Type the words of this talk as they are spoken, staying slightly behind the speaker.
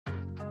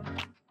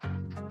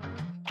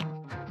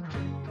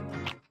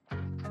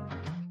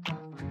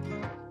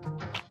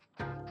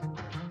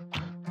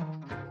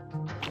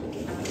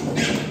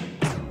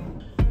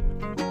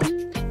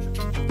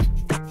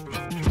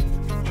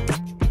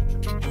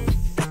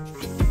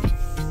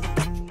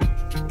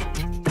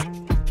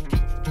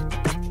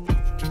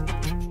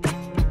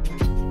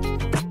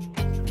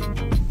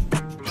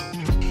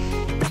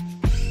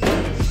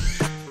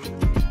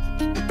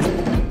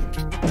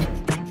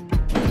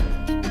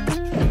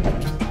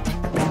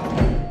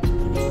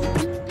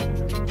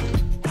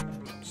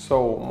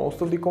So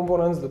most of the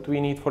components that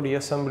we need for the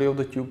assembly of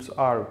the tubes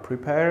are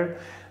prepared.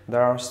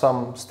 There are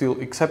some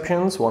still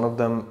exceptions. One of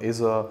them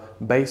is a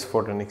base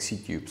for the nixie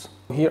tubes.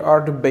 Here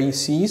are the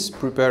bases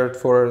prepared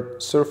for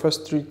surface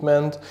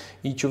treatment.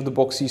 Each of the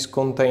boxes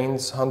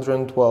contains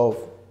 112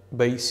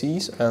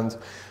 bases, and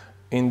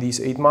in these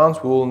 8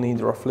 months we will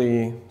need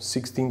roughly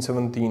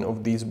 16-17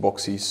 of these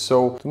boxes.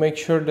 So to make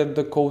sure that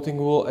the coating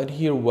will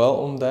adhere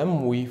well on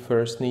them, we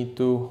first need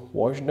to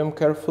wash them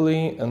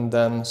carefully and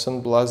then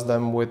sandblast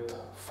them with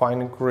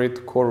fine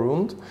grit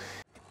corund.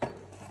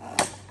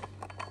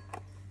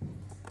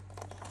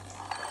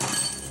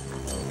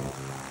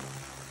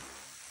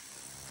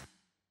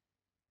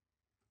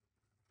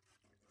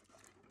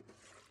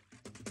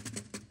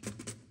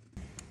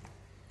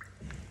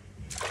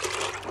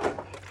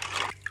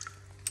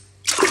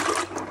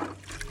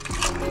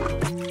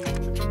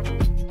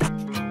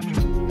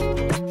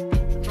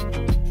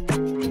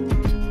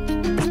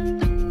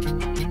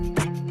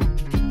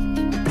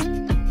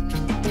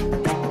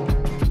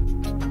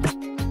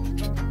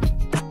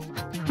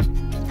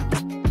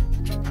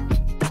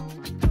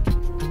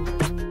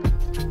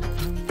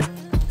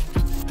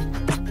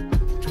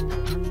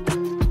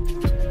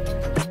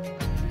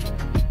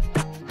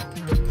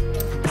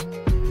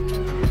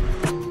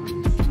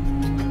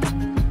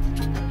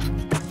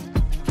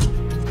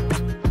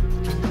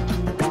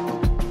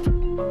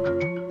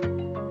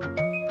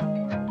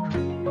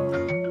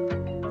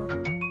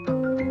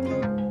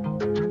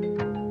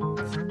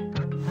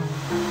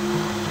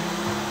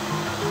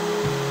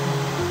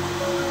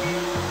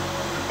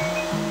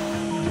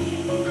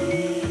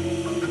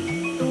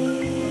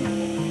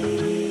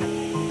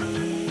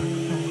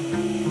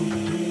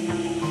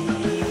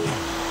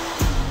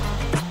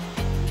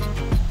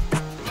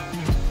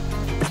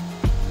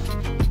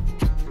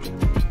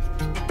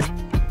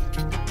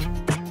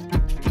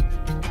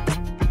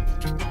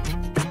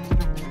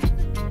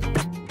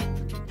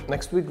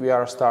 Next week we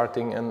are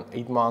starting an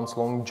 8 months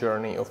long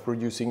journey of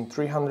producing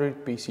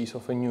 300 pieces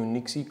of a new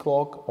nixie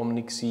clock,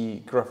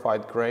 Omnixie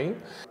graphite grey.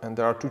 And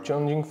there are two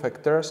challenging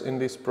factors in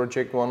this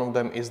project. One of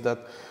them is that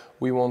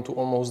we want to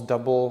almost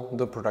double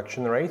the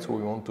production rate, so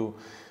we want to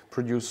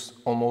produce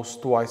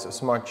almost twice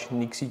as much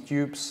nixie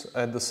tubes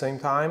at the same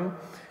time.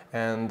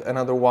 And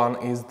another one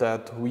is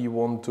that we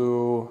want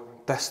to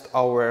test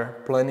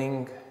our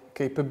planning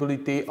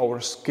capability,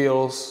 our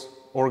skills,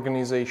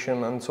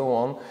 organization and so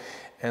on.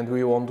 And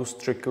we want to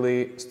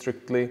strictly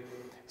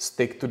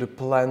stick to the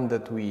plan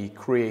that we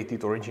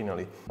created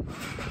originally.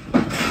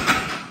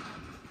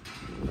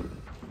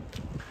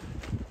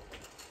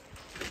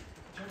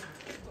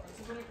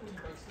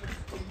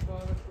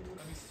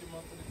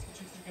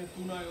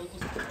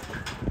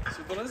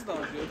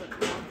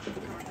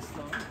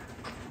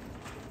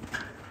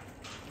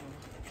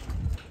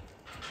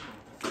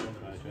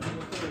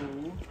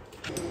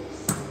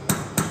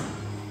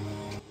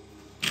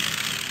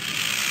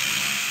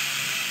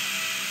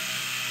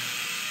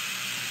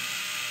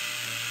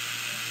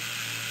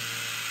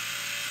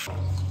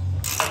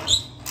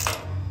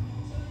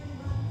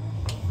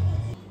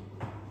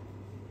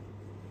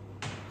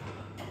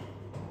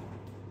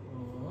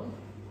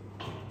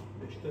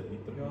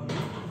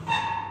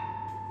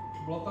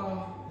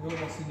 Jo,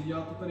 vlastně,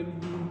 já to tady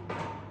vidím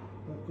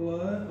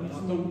takhle.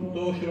 Na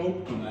toho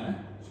šroubku,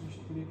 ne? 3,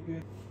 4,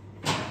 5.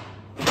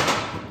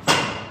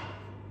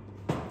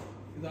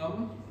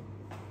 Dám.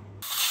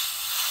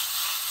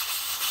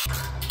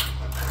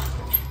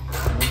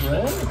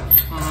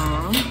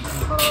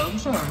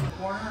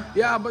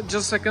 Yeah, but just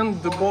a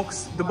second,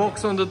 the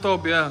box on the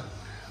top, yeah.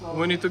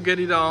 We need to get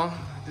it down.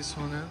 This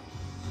one, yeah.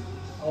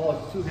 Oh,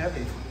 it's too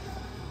heavy.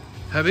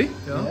 Heavy?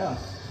 Yeah. Yeah.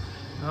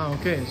 Ah,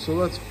 okay, so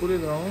let's put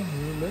it down a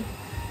little bit.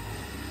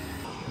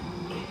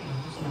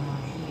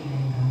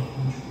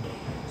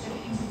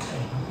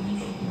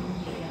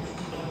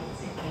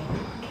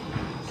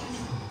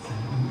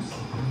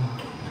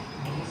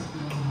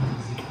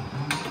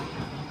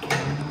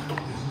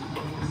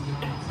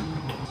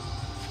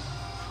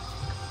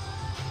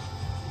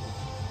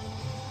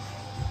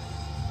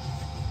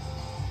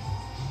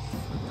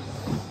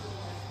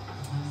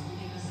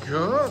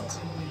 Good.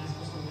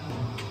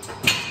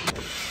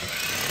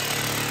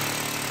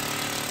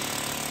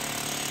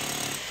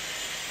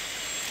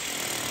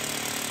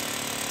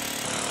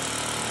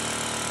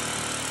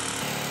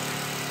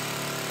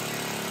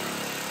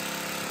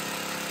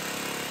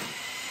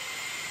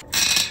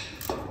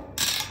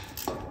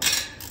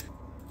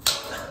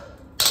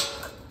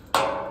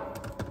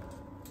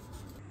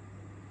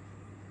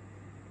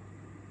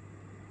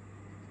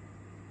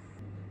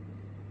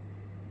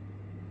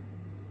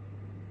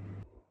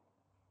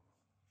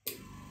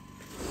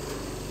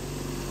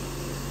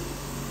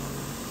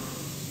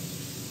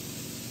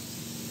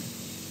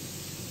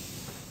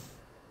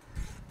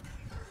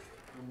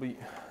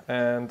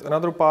 And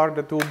another part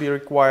that will be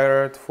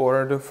required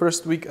for the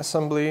first week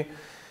assembly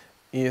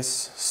is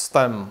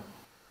stem.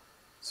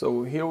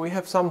 So here we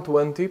have some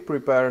 20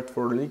 prepared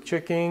for leak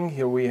checking.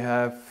 Here we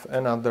have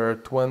another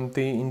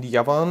 20 in the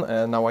oven,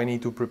 and now I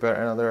need to prepare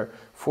another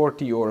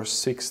 40 or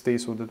 60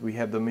 so that we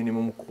have the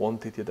minimum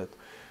quantity that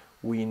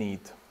we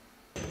need.